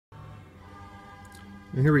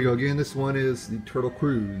And here we go again. This one is the Turtle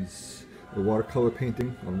Cruise, the watercolor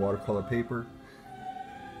painting on watercolor paper.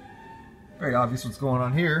 Very obvious what's going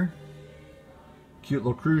on here. Cute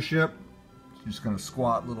little cruise ship. Just kind of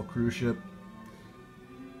squat little cruise ship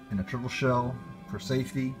in a turtle shell for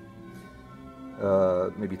safety.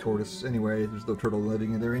 Maybe tortoise. Anyway, there's no turtle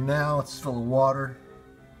living in there right now. It's full of water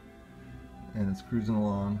and it's cruising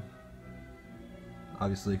along.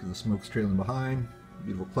 Obviously, because the smoke's trailing behind.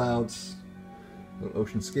 Beautiful clouds. Little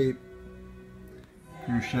oceanscape.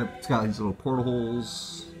 Cruise ship. It's got these little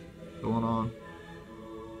portholes going on.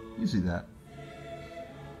 You see that.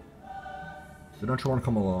 So don't you want to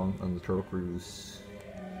come along on the Turtle Cruise?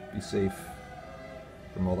 Be safe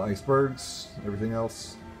from all the icebergs, everything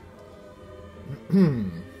else.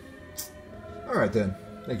 Alright then.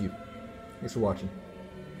 Thank you. Thanks for watching.